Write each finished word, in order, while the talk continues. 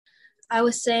I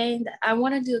was saying that I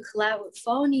want to do a collab with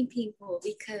Phony People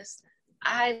because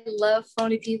I love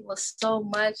Phony People so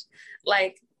much.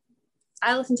 Like,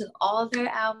 I listen to all their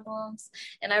albums,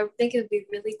 and I think it would be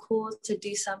really cool to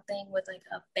do something with like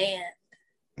a band.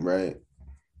 Right.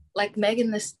 Like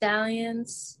Megan Thee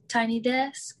Stallion's Tiny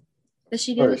Desk that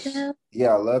she Of did with course. them.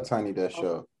 Yeah, I love Tiny Desk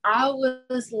Show. I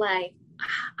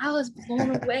was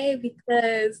blown away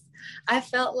because I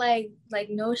felt like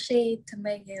no shade to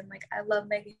Megan. Like I love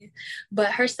Megan,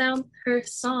 but her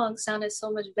song sounded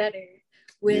so much better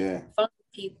with Yeah. Phony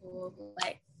People.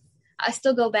 Like I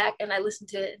still go back and I listen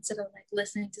to it instead of like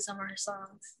listening to some of her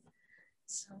songs.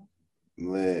 So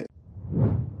Lit.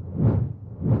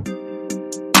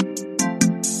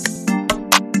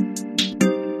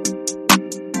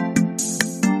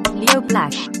 Leo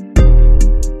Black.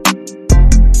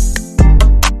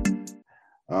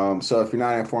 So if you're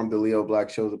not informed, the Leo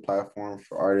Black Show is a platform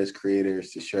for artists,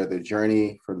 creators to share their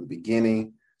journey from the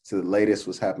beginning to the latest,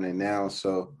 what's happening now.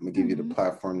 So I'm gonna give you the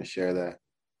platform to share that.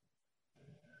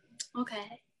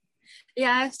 okay.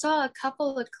 Yeah, I saw a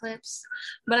couple of clips,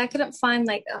 but I couldn't find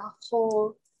like a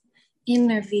whole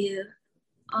interview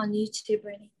on YouTube or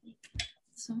anything.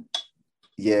 So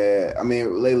Yeah, I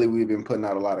mean, lately we've been putting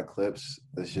out a lot of clips.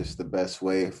 That's just the best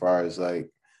way as far as like,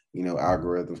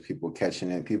 algorithms, people catching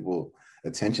it, people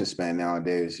attention span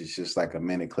nowadays. It's just like a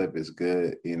minute clip is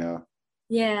good, yeah.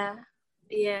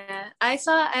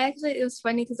 It was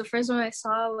funny because the first one I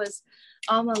saw was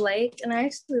Alma Lake, and I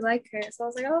actually like her. So I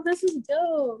was like, oh, this is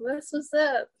dope. That's what's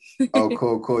up. Oh,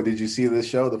 cool. Did you see the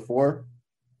show, The Four?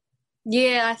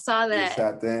 Yeah, I saw You that.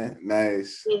 sat there?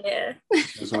 Nice. Yeah.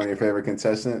 She was one of your favorite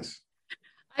contestants?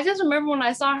 I just remember when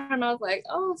I saw her and I was like,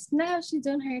 oh, snap, she's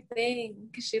doing her thing.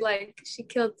 Because she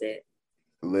killed it.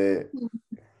 Lit,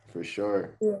 for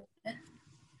sure. Yeah.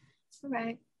 All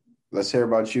right. Let's hear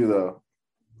about you, though.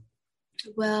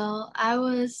 Well, I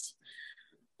was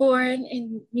born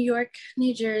in New York,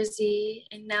 New Jersey,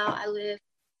 and now I live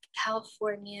in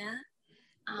California.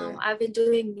 I've been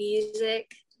doing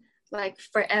music like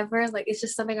forever. Like it's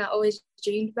just something I always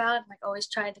dreamed about and like always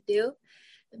tried to do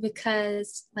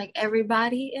because like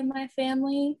everybody in my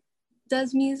family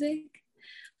does music.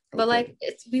 But like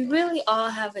we really all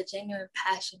have a genuine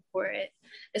passion for it.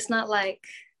 It's not like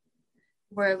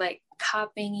we're like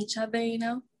copying each other, you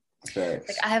know? Thanks.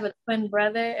 Like I have a twin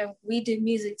brother and we do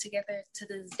music together to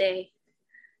this day.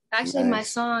 Actually, Nice. my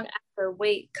song After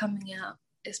Wait coming out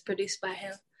is produced by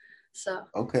him. So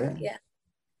yeah.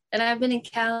 And I've been in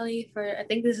Cali for I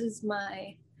think this is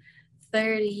my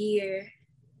third year.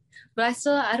 But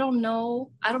I don't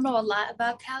know a lot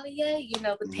about Cali yet. You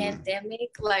know, the pandemic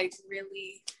like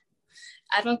really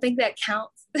I don't think that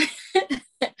counts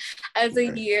as a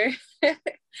year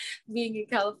being in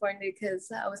California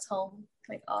because I was home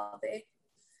like all day.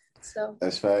 So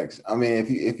that's facts. I mean,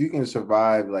 if you can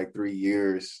survive like 3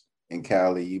 years in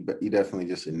Cali, you definitely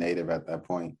just a native at that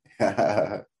point.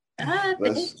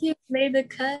 Thank you. Made the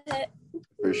cut.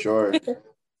 For sure.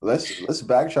 Let's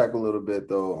backtrack a little bit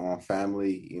though on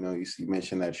family. You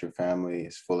mentioned that your family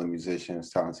is full of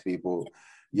musicians, talented people.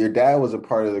 Your dad was a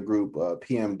part of the group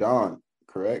PM Dawn,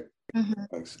 correct?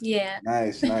 Yeah.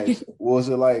 Nice. What was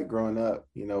it like growing up,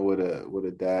 with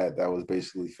a dad that was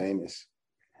basically famous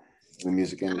in the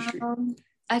music industry?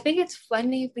 I think it's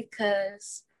funny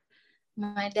because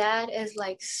my dad is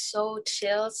like so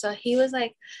chill. So he was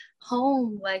like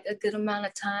home like a good amount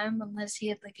of time unless he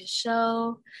had like a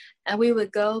show and we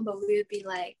would go, but we would be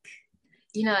like,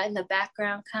 in the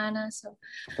background kind of. So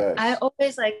I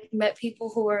always like met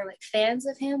people who were like fans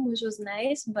of him, which was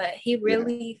nice, but he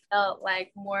really felt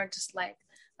like more just like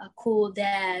a cool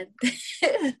dad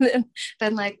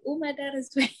than like, oh, my dad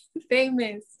is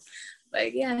famous.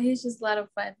 Like, yeah, he's just a lot of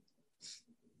fun.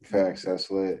 Facts,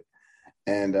 that's lit.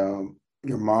 And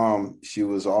your mom, she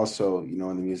was also, in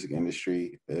the music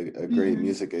industry, a great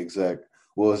music exec.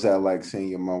 What was that like seeing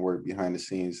your mom work behind the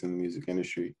scenes in the music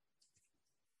industry?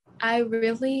 I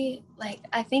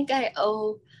think I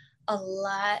owe a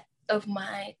lot of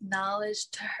my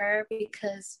knowledge to her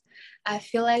because I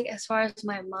feel like as far as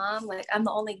my mom, like I'm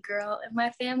the only girl in my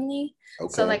family.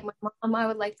 So like my mom, I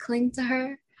would like cling to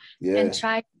her and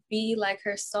try to be like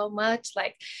her so much.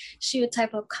 Like she would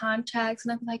type up contracts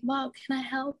and I'd be like, Mom, can I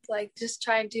help? Like just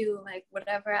try to do like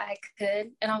whatever I could.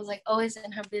 And I was like always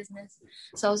in her business.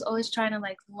 So I was always trying to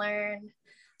like learn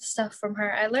stuff from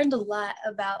her. I learned a lot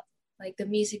about like the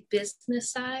music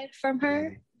business side from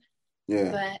her.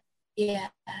 Yeah. But yeah.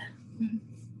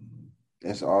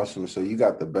 That's awesome. So you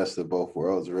got the best of both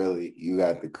worlds, really. You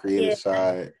got the creative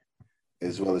side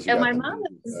as well as you got my mom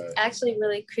is actually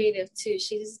really creative too.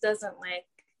 She just doesn't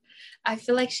I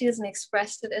feel like she doesn't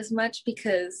express it as much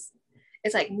because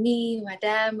it's like me, my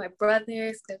dad, my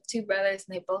brothers. I have two brothers,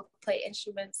 and they both play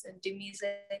instruments and do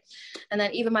music. And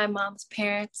then even my mom's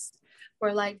parents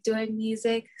were like doing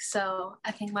music. So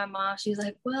I think my mom, she was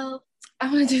like, well, I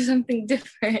want to do something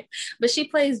different. But she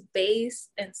plays bass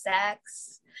and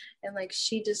sax, and like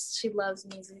she loves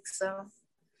music. So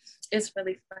it's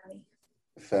really funny.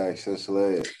 Facts. That's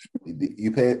lit.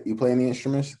 You play any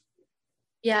instruments?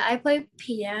 Yeah, I play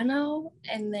piano,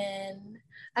 and then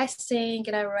I sing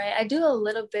and I write. I do a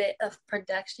little bit of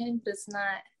production, but it's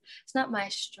not my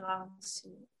strong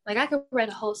suit. Like I could write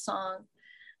a whole song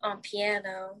on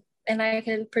piano, and I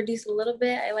can produce a little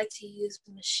bit. I like to use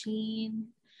Machine.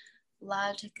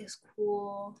 Logic is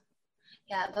cool.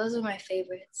 Yeah, those are my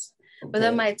favorites. Okay. But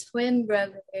then my twin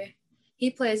brother, he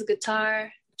plays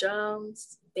guitar,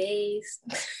 drums, bass.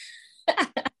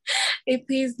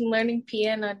 He's learning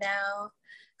piano now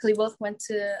because we both went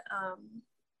to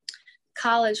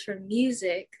college for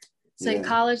music. So in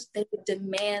college, they would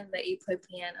demand that you play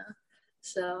piano.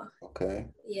 So okay,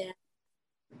 yeah.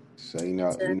 So you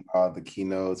know all the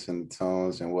keynotes and the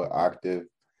tones and what octave.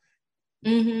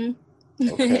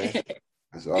 Okay,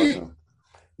 that's awesome.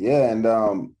 Yeah,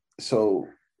 and so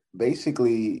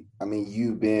basically, I mean,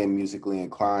 you've been musically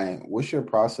inclined. What's your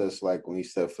process like when you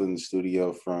step foot in the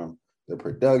studio, from the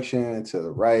production to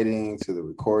the writing to the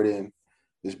recording?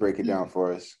 Just break it down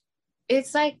for us.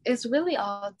 It's really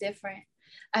all different.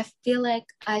 I feel like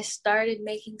I started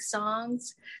making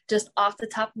songs just off the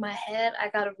top of my head. I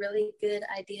got a really good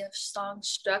idea of song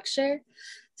structure.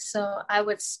 So I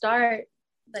would start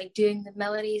like doing the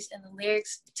melodies and the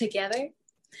lyrics together.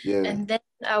 Yeah. And then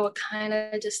I would kind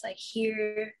of just like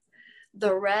hear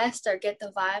the rest or get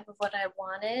the vibe of what I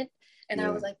wanted. And I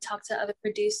would like talk to other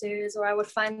producers, or I would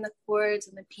find the chords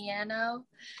and the piano.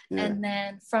 And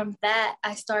then from that,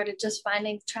 I started just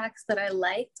finding tracks that I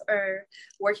liked or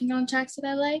working on tracks that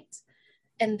I liked.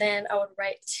 And then I would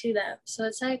write to them. So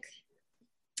it's like,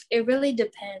 it really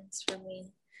depends for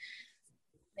me.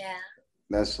 Yeah.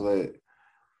 That's lit.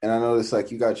 And I noticed like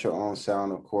you got your own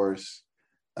sound, of course.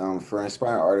 For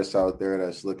inspiring artists out there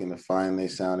that's looking to find their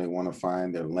sound, they want to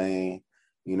find their lane.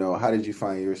 You know, how did you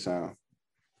find your sound?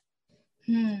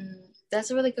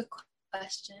 That's a really good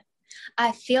question.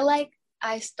 I feel like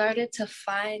I started to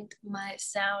find my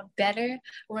sound better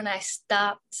when I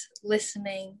stopped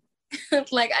listening.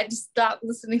 Like I just stopped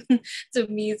listening to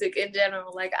music in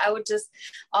general. Like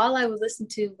all I would listen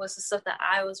to was the stuff that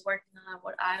I was working on,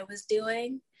 what I was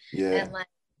doing. Yeah. And like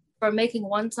for making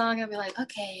one song, I'd be like,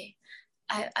 okay,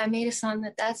 I made a song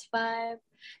that's vibe,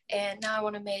 and now I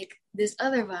want to make this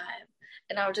other vibe.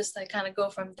 And I would just like kind of go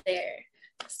from there.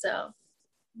 So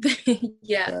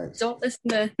yeah, thanks. Don't listen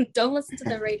to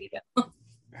the radio.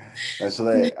 That's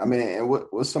lit. I mean, and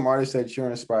what's some artists that you're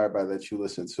inspired by that you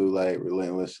listen to like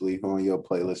relentlessly? Who on your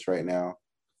playlist right now?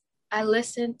 I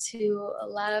listen to a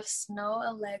lot of Snoh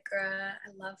Aalegra.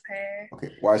 I love her.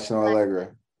 Okay, why Snoh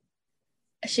Aalegra?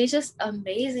 She's just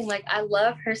amazing. Like I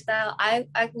love her style. I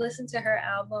listened to her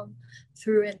album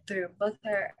through and through. Both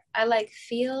her, I like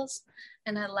Feels,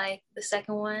 and I like the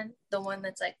second one, the one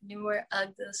that's like newer, Ugh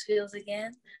Those Feels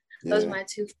Again. Those are my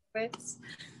two favorites.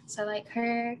 So I like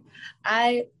her.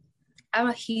 I'm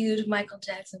a huge Michael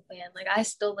Jackson fan. Like I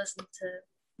still listen to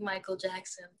Michael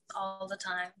Jackson all the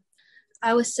time.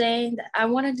 I was saying that I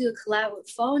want to do a collab with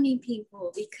Phony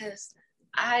People because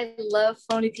I love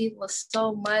Phony People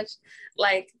so much.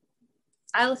 Like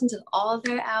I listen to all of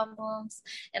their albums,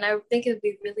 and I think it would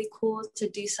be really cool to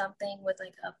do something with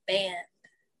like a band.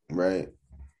 Right.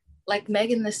 Like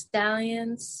Megan Thee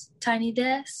Stallion's Tiny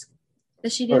Desk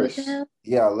that she did with him.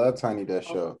 Yeah, I love Tiny Desk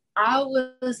show. I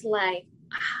was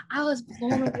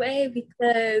blown away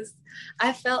because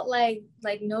I felt like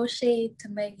no shade to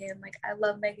Megan. Like I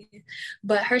love Megan,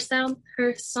 but her song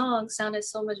sounded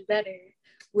so much better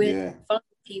with Phony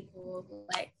People.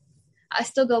 Like I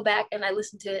still go back and I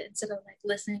listen to it instead of like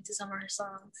listening to some of her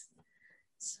songs.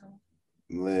 So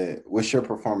lit. What's your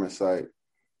performance like?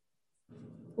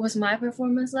 What's my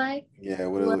performance like? Yeah,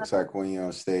 what it looks like when you're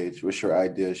on stage. What's your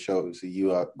ideal shows? Are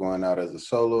you going out as a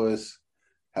soloist?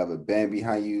 Have a band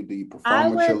behind you? Do you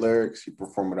perform with your lyrics? You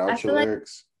perform without your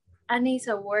lyrics? I need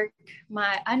to work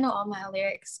I know all my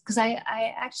lyrics because I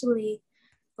actually,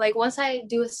 like once I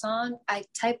do a song, I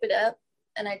type it up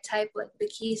and I type like the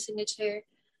key signature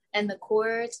and the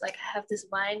chords. Like I have this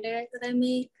binder that I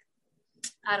make.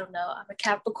 I don't know. I'm a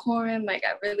Capricorn. Like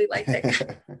I really like that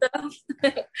kind of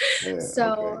stuff.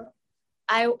 So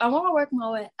I want to work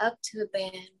my way up to the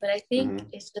band, but I think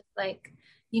it's just like,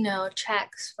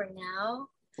 tracks for now.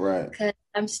 Right. Because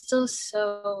I'm still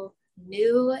so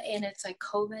new and it's like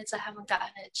COVID, so I haven't gotten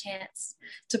a chance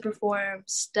to perform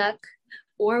Stuck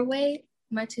or Wait.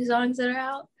 my 2 songs that are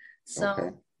out. Okay.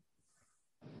 So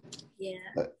yeah.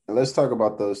 Let's talk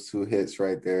about those 2 hits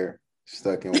right there,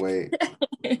 Stuck and Wait.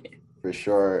 For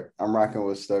sure. I'm rocking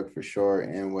with Stuck for sure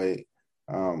and Wait.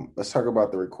 Let's talk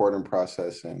about the recording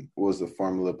process and what was the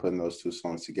formula putting those 2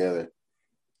 songs together.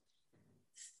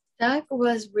 Stuck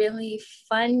was really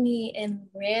funny and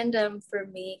random for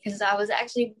me because I was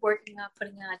actually working on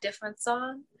putting out a different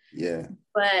song. Yeah.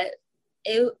 But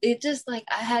it just like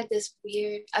I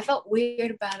felt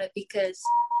weird about it because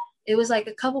it was like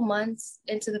a couple months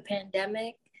into the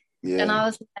pandemic. Yeah. And I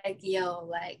was like, yo,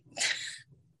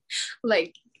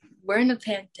 like we're in a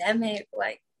pandemic,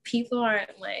 like people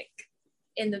aren't like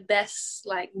in the best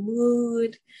like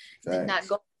mood. They're not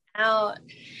going out.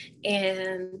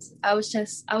 And I was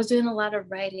doing a lot of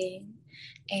writing,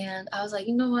 and I was like,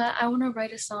 you know what, I want to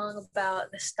write a song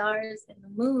about the stars and the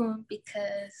moon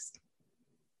because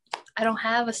I don't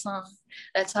have a song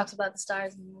that talks about the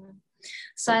stars and the moon.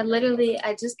 So I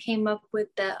just came up with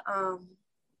the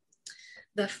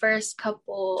first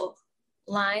couple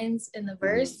lines in the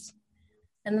verse,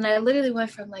 and then I literally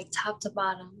went from like top to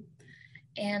bottom,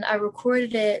 and I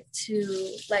recorded it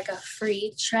to like a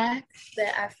free track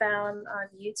that I found on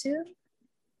YouTube.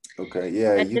 Okay,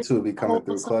 yeah, YouTube be coming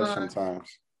through clutch sometimes.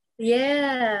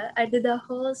 Yeah, I did the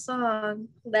whole song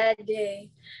that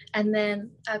day, and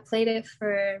then I played it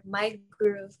for Mike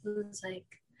Groove, who's like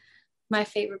my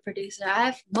favorite producer.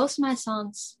 Most of my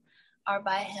songs are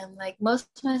by him. Like most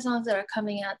of my songs that are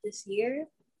coming out this year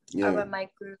are by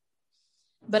Mike Groove.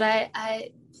 But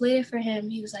I played it for him.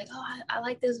 He was like, "Oh, I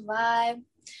like this vibe,"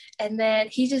 and then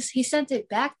he sent it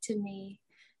back to me,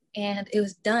 and it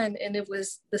was done, and it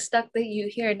was the Stuck that you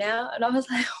hear now. And I was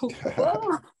like,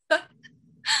 "Whoa!"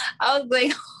 I was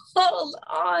like, "Hold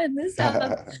on, this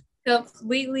sounds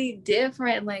completely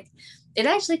different." Like, it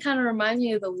actually kind of reminds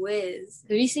me of The Wiz.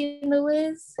 Have you seen The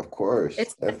Wiz? Of course,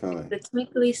 it's definitely. Like the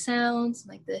twinkly sounds,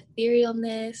 like the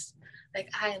etherealness. Like,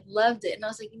 I loved it, and I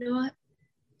was like, you know what?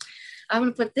 I'm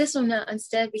gonna put this one out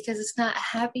instead because it's not a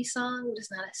happy song, but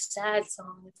it's not a sad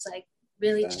song. It's like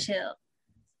really chill.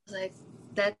 It's like,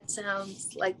 that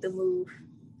sounds like the move.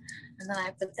 And then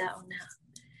I put that one out.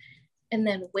 And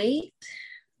then Wait,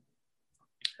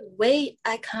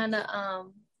 I kind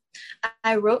of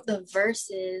I wrote the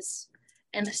verses,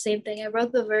 and the same thing. I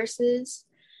wrote the verses,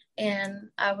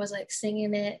 and I was like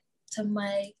singing it to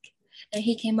Mike, and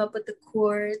he came up with the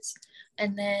chords,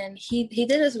 and then he did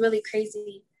this really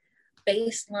crazy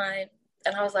bass line,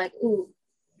 and I was like, ooh,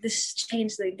 this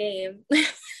changed the game.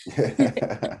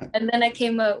 And then I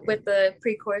came up with the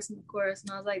pre-chorus and the chorus,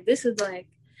 and I was like, this is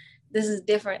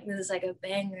different. This is like a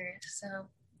banger. So,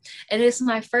 and it's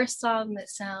my first song that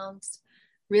sounds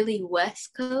really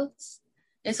West Coast.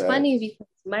 It's funny because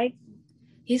Mike,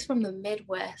 he's from the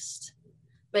Midwest,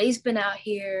 but he's been out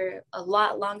here a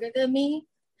lot longer than me.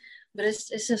 But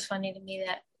it's just funny to me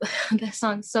that that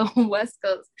song's so West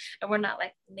Coast and we're not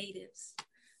like natives.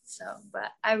 So,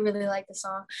 but I really like the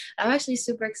song. I'm actually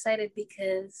super excited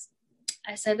because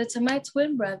I sent it to my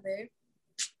twin brother,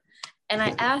 and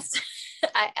I asked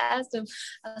him,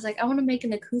 I was like, I want to make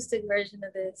an acoustic version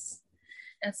of this.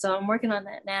 And so I'm working on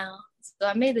that now. So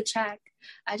I made the track.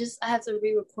 I have to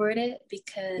re-record it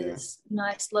because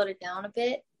I slowed it down a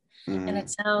bit. And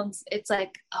it's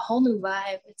like a whole new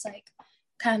vibe. It's like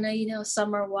kind of,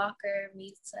 Summer Walker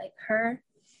meets like her.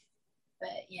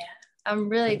 But yeah, I'm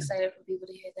really excited for people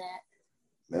to hear that.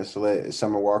 That's lit. Is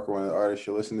Summer Walker one of the artists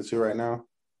you're listening to right now?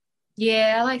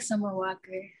 Yeah, I like Summer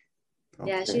Walker. Okay.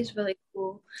 Yeah, she's really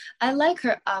cool. I like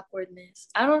her awkwardness.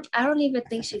 I don't even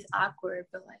think she's awkward,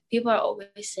 but like people are always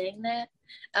saying that.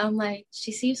 I'm like,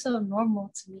 she seems so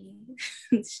normal to me.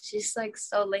 She's like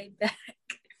so laid back.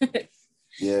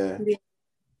 Yeah.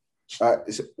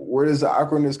 Where does the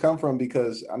awkwardness come from?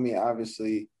 Because I mean,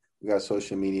 obviously we got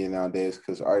social media nowadays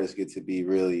because artists get to be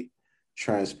really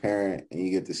transparent and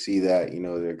you get to see that,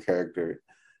 their character.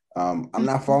 I'm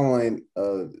not following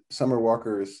Summer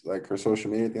Walker's like her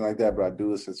social media, anything like that, but I do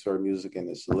listen to her music and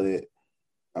it's lit.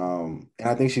 And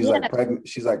I think she's like pregnant.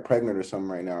 She's like pregnant or something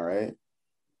right now, right?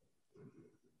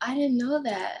 I didn't know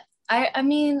that. I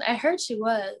mean, I heard she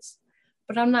was,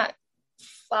 but I'm not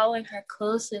following her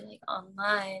closely like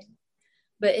online.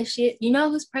 But if she,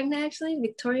 who's pregnant actually?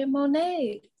 Victoria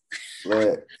Monet.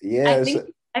 But yeah,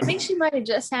 I think she might have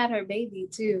just had her baby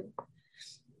too.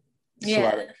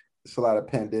 Yeah. It's a lot of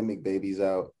pandemic babies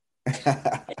out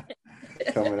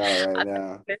coming out right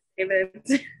now.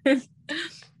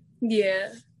 Yeah.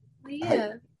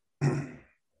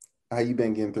 How you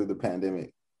been getting through the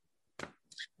pandemic?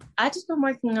 I just been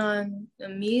working on the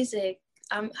music.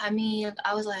 I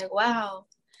was like, wow,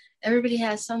 everybody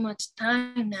has so much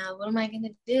time now. What am I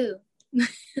gonna do?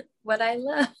 what I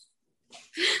love.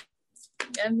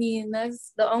 I mean,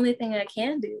 that's the only thing I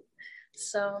can do.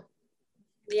 So,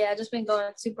 yeah, I just been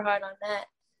going super hard on that.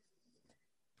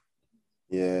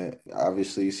 Yeah,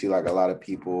 obviously you see like a lot of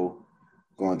people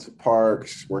going to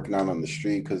parks, working out on the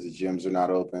street because the gyms are not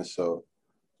open. So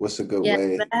what's a good Yeah,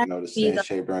 way, that has to to stay be in the.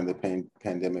 shape during the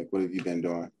pandemic? What have you been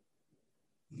doing?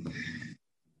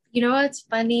 You know what's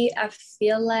funny? I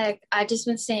feel like I just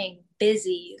been staying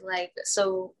busy. Like,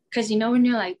 so, because when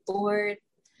you're like bored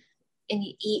and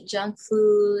you eat junk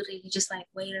food and you just like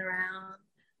wait around.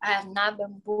 I have not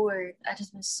been bored. I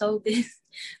just been so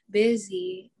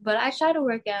busy. But I try to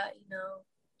work out,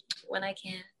 when I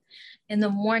can. In the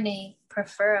morning,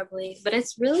 preferably. But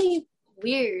it's really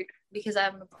weird because I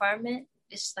have an apartment.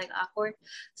 It's just like awkward.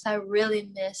 So I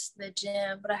really miss the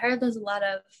gym. But I heard there's a lot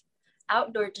of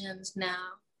outdoor gyms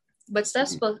now. But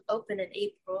stuff's supposed to open in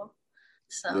April.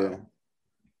 So Yeah,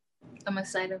 I'm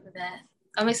excited for that.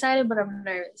 I'm excited, but I'm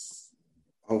nervous.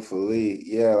 hopefully.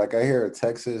 Yeah, like I hear in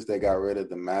Texas, they got rid of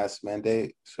the mask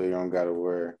mandate. So you don't got to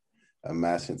wear a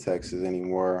mask in Texas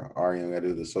anymore, or you don't got to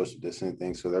do the social distancing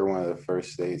thing. So they're one of the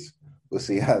first states. We'll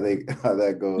see how that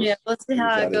Yeah, goes. we'll see If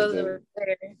how it that is goes better. over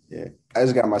there. Yeah. I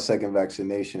just got my second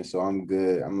vaccination, so I'm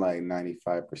good. I'm like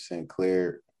 95%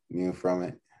 cleared, immune from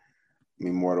it. I'm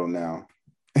immortal now.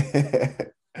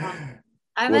 What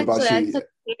about I you? took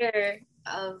care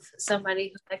of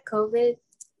somebody who had COVID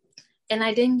and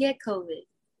I didn't get COVID.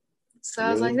 So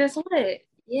I was like, Really? that's lit.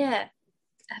 Yeah.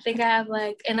 I think I have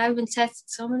and I've been tested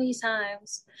so many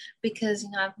times because,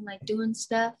 I've been like doing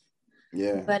stuff.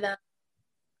 Yeah. But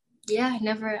yeah, I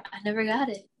never got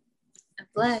it. I'm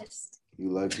blessed. You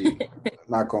lucky.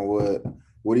 Knock on wood.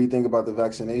 What do you think about the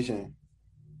vaccination?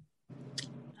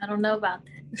 I don't know about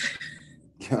that.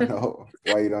 You don't know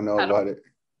why you don't know I don't, about it.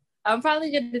 I'm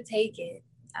probably going to take it.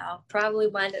 I'll probably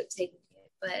wind up taking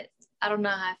it, but I don't know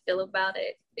how I feel about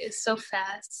it. It's so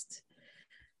fast.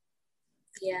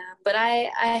 Yeah, but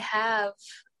I have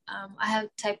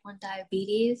type 1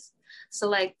 diabetes. So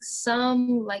like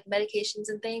some like medications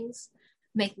and things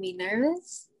make me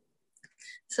nervous.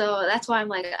 So that's why I'm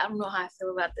like, I don't know how I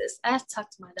feel about this. I have to talk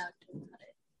to my doctor about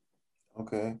it.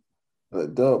 Okay.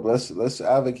 Dope. Let's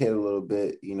advocate a little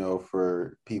bit,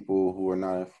 for people who are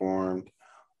not informed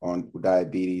on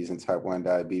diabetes and type 1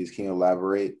 diabetes. Can you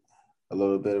elaborate a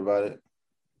little bit about it?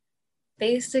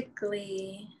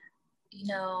 Basically,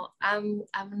 I'm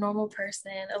a normal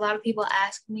person. A lot of people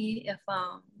ask me if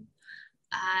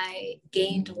I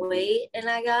gained weight and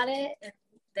I got it. And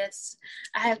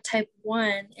I have type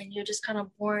 1, and you're just kind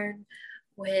of born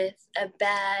with a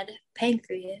bad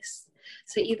pancreas.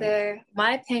 So either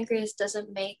my pancreas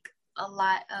doesn't make a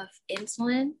lot of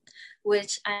insulin,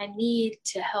 which I need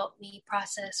to help me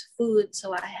process food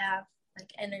so I have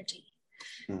like energy.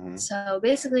 Mm-hmm. So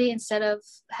basically, instead of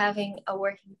having a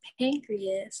working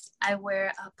pancreas, I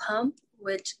wear a pump,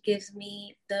 which gives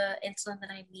me the insulin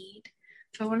that I need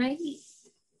for when I eat.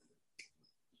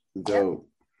 Dope.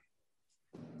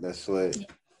 That's lit. Yeah.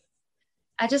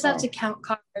 I just have to count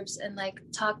carbs and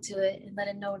talk to it and let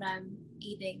it know what I'm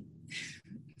eating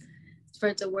for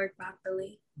it to work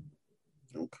properly.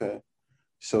 Okay.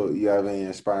 So you have any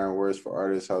inspiring words for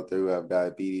artists out there who have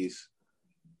diabetes?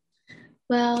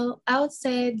 Well, I would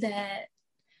say that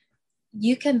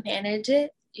you can manage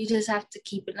it. You just have to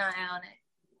keep an eye on it.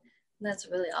 That's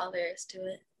really all there is to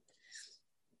it.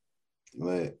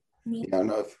 Lit. Yeah, I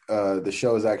know if the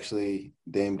show is actually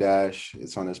Dame Dash.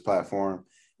 It's on his platform,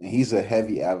 and he's a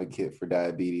heavy advocate for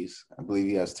diabetes. I believe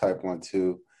he has type 1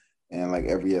 too, and like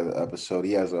every other episode,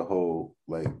 he has a whole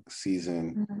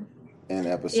season and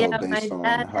episode based on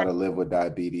how to live with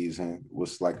diabetes and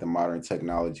what's like the modern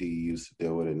technology used to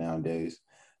deal with it nowadays.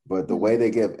 But the way they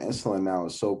give insulin now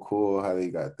is so cool. How they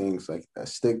got things like that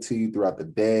stick to you throughout the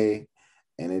day,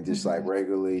 and it just like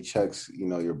regularly checks,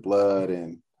 your blood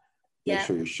and make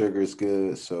sure your sugar is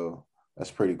good. So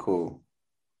that's pretty cool.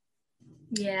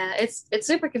 Yeah, it's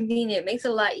super convenient. It makes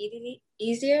it a lot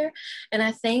easier. And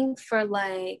I think for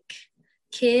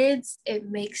kids, it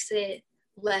makes it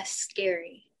less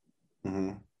scary.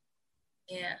 Mm-hmm.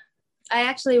 Yeah. I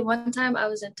actually, one time I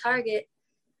was in Target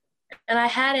and I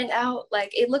had it out,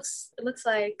 it looks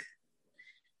like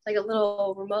a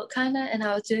little remote kind of, and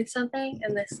I was doing something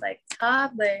and this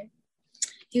toddler,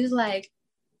 he was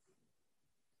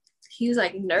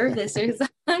nervous or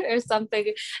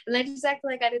something. And I just acted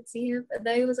like I didn't see him. And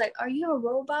then he was like, "Are you a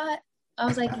robot?" I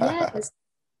was like, "Yes.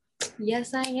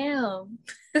 Yes, I am."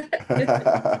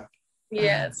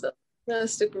 Yeah, so that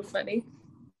was super funny.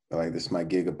 Like, this is my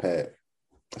Gigapet.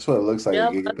 That's what it looks like,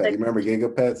 Yep. a Gigapet. You remember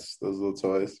Gigapets? Those little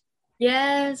toys?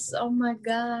 Yes. Oh my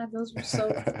God. Those were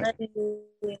so funny.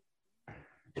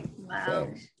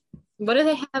 Wow. What do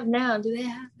they have now?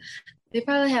 They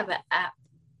probably have an app.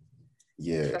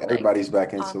 Yeah, For, everybody's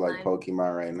back into online. like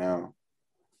Pokemon right now.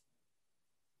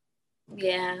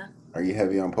 Yeah. Are you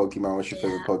heavy on Pokemon? What's your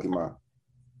favorite Pokemon?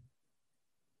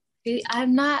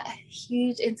 I'm not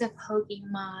huge into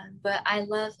Pokemon, but I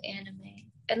love anime.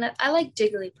 And I like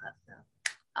Jigglypuff, though.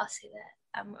 I'll say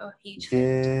that. I'm a huge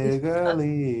fan.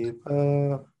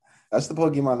 Jigglypuff. That's the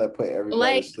Pokemon that put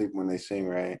everybody to sleep when they sing,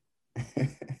 right?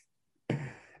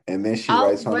 And then she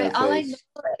writes on their all I face.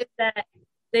 know is that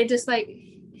they just like,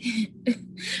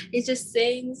 he just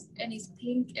sings and he's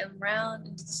pink and round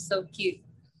and just so cute.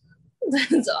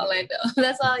 That's all I know.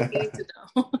 That's all I need to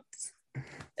know.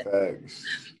 Facts.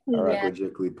 I rock with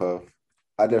Jigglypuff.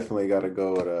 I definitely got to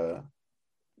go with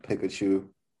Pikachu.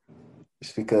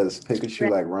 Just because Pikachu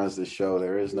like runs the show.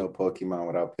 There is no Pokemon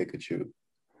without Pikachu.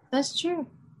 That's true.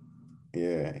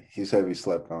 Yeah, he's heavy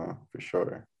slept on for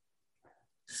sure.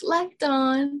 Slept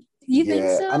on? You think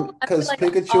so? Because like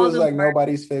Pikachu is like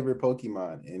nobody's favorite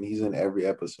Pokemon, and he's in every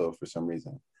episode for some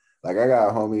reason. Like I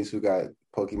got homies who got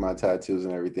Pokemon tattoos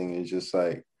and everything, and it's just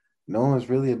like no one's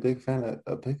really a big fan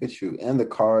of Pikachu. And the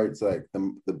cards, like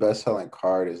the best selling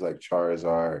card is like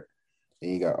Charizard,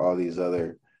 and you got all these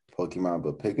other Pokemon,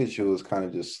 but Pikachu is kind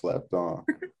of just slept on.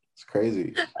 It's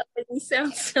crazy. You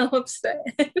sound so upset.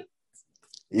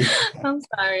 Yeah. I'm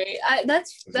sorry.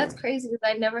 That's crazy because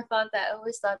I never thought that. I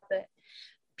always thought that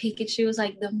Pikachu was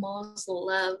like the most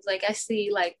loved. Like I've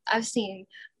seen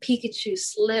Pikachu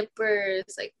slippers,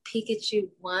 like Pikachu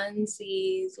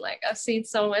onesies. Like I've seen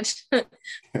so much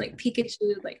like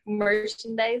Pikachu like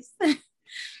merchandise. I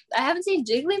haven't seen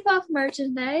Jigglypuff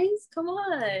merchandise. Come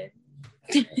on.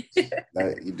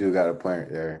 You do got a point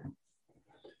there.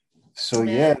 So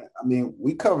yeah, I mean,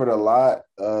 we covered a lot.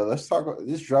 Let's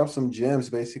just drop some gems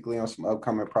basically on some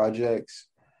upcoming projects.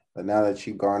 But now that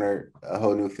you garnered a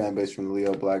whole new fan base from the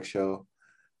Leo Black Show,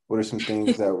 what are some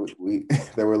things that we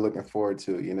that we're looking forward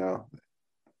to, you know?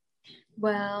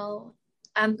 Well,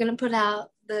 I'm gonna put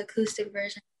out the acoustic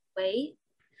version of Wait.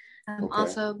 I'm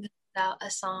also gonna put out a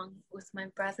song with my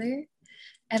brother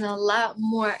and a lot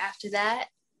more after that.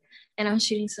 And I'm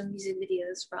shooting some music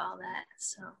videos for all that.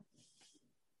 So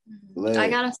I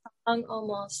got a song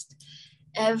almost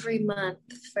every month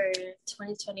for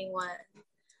 2021,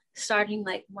 starting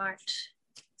like March.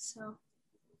 So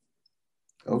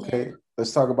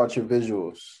let's talk about your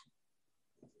visuals.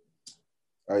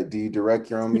 All right, do you direct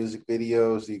your own music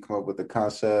videos? Do you come up with the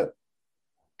concept?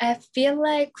 I feel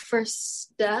like for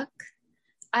Stuck,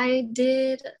 I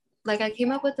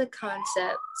came up with the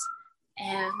concept.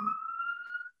 And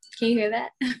can you hear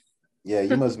that? Yeah,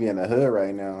 you must be in the hood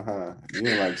right now, huh? You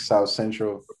in like South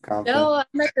Central Compton? No,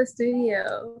 I'm at the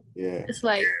studio. Yeah. It's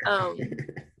like,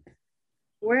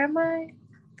 where am I?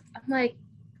 I'm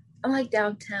like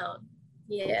downtown.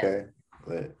 Yeah.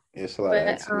 Okay. It's a lot of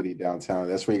activity downtown.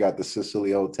 That's where you got the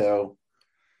Cicely Hotel.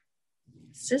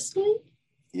 Cicely?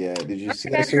 Yeah. Did you see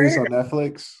that series on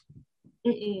Netflix?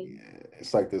 Mm-mm. Yeah,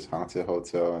 it's like this haunted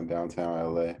hotel in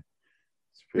downtown LA.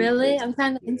 Really? Crazy. I'm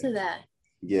kind of into that.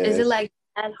 Yeah. Is it like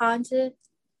that haunted?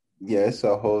 Yeah, it's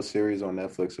a whole series on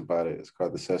Netflix about it. It's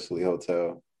called the Cicely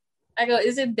Hotel. I go,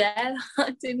 is it bad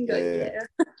haunted? And go, yeah.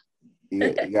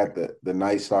 You got the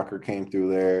Night Stalker came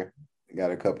through there. You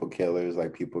got a couple killers,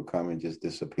 like people come and just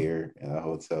disappear in a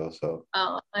hotel. So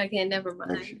okay, never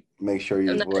mind. Make sure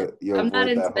you avoid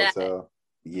that hotel.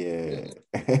 Yeah.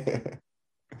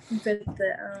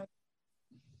 But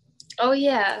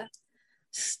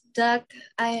Stuck.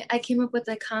 I came up with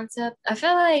the concept. I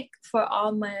feel like for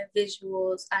all my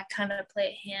visuals, I kind of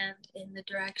play a hand in the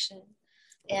direction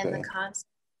and the concept.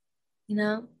 You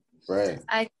know, right?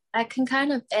 I can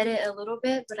kind of edit a little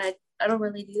bit, but I don't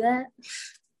really do that.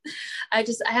 I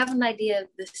have an idea of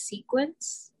the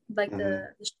sequence, like the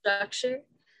structure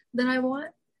that I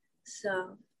want.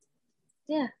 So,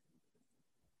 yeah.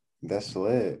 That's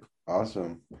lit.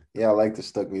 Awesome. Yeah, I like the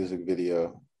Stuck music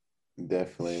video.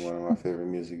 Definitely one of my favorite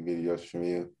music videos from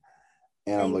you.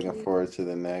 And I'm looking forward to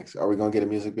the next. Are we going to get a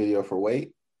music video for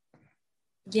Wait?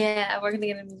 Yeah, we're going to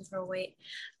get a music for Wait.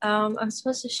 I'm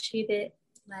supposed to shoot it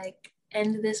like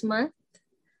end of this month.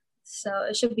 So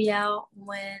it should be out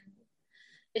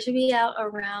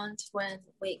around when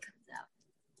Wait comes out.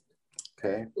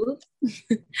 Okay.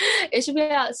 It should be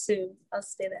out soon. I'll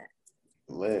say that.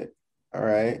 Lit. All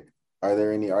right. Are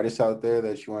there any artists out there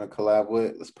that you want to collab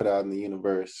with? Let's put out in the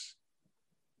universe.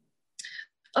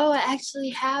 Oh, I actually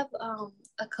have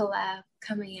a collab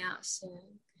coming out soon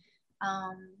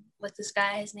with this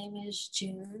guy. His name is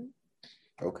June.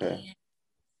 Okay. And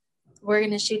we're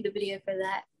going to shoot the video for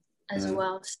that as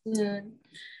well soon.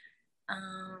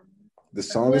 The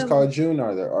song is Whoever called June,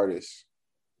 or the artist?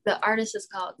 the artist is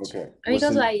called June. Okay. Or he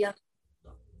goes by Young.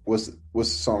 What's the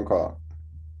song called?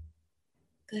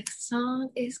 The song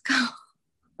is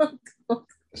called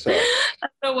So I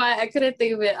don't know why I couldn't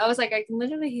think of it. I was like, I can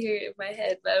literally hear it in my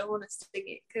head, but I don't want to sing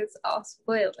it because I'll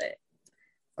spoil it.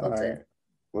 all right,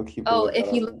 we'll keep a Oh, lookout if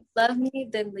on you it. love me,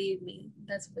 then leave me.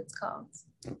 That's what it's called.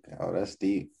 Okay. Oh, that's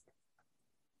deep.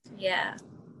 Yeah,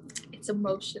 it's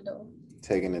emotional.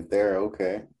 Taking it there.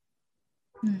 Okay.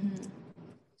 Mm-hmm.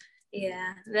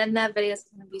 Yeah, then that video is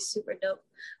gonna be super dope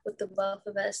with the both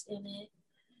of us in it.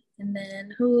 And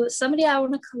then somebody I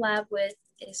want to collab with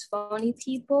is Phony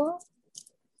People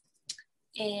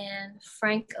and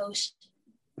Frank Ocean.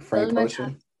 Frank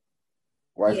Ocean.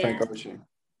 Why Frank Yeah. Ocean?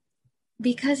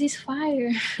 Because he's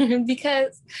fire.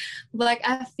 Because like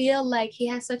I feel like he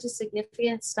has such a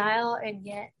significant style, and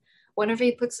yet whenever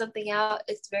he puts something out,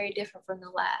 it's very different from the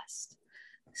last.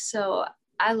 So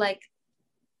I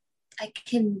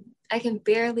can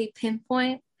barely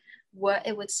pinpoint what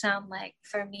it would sound like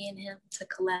for me and him to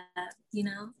collab, you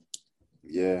know?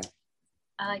 Yeah.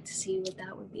 I like to see what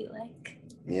that would be like.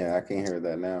 Yeah, I can hear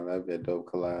that now. That'd be a dope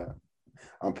collab.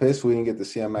 I'm pissed we didn't get to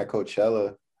see him at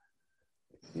Coachella.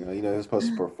 He was supposed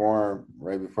to perform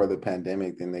right before the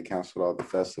pandemic, then they canceled all the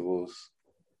festivals.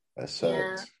 That sucks.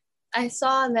 Yeah. I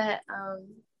saw that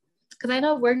because I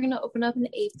know we're gonna open up in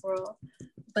April,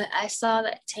 but I saw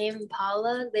that Tame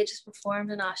Impala, they just performed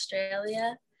in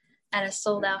Australia at a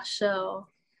sold out show.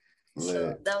 Lit.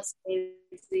 So that was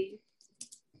crazy.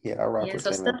 Yeah, I rock with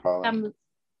so Tame Impala. I'm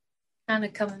kind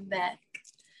of coming back.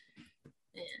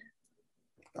 Yeah.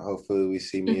 Hopefully we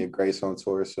see Mia Grace on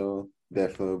tour soon.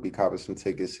 Definitely will be copping some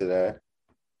tickets to that.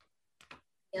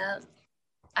 Yeah.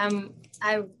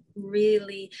 I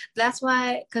really, that's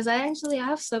why, because I actually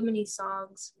have so many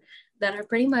songs that are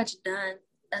pretty much done.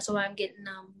 That's why I'm getting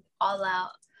them all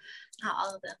out. Not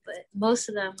all of them, but most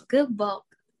of them, a good bulk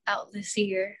out this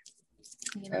year.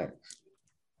 You know.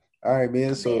 All right,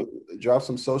 man. So drop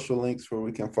some social links where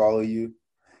we can follow you.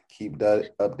 Keep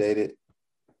that updated.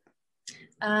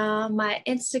 My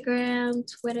Instagram,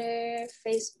 Twitter,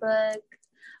 Facebook,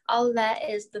 all of that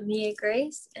is the Mia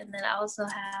Grace. And then I also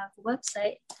have a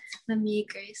website,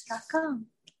 themiagrace.com.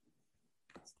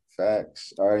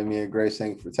 Facts. All right, Mia Grace,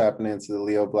 thank you for tapping into the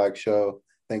Leo Black Show.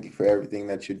 Thank you for everything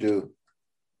that you do.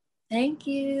 Thank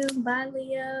you. Bye,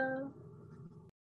 Leo.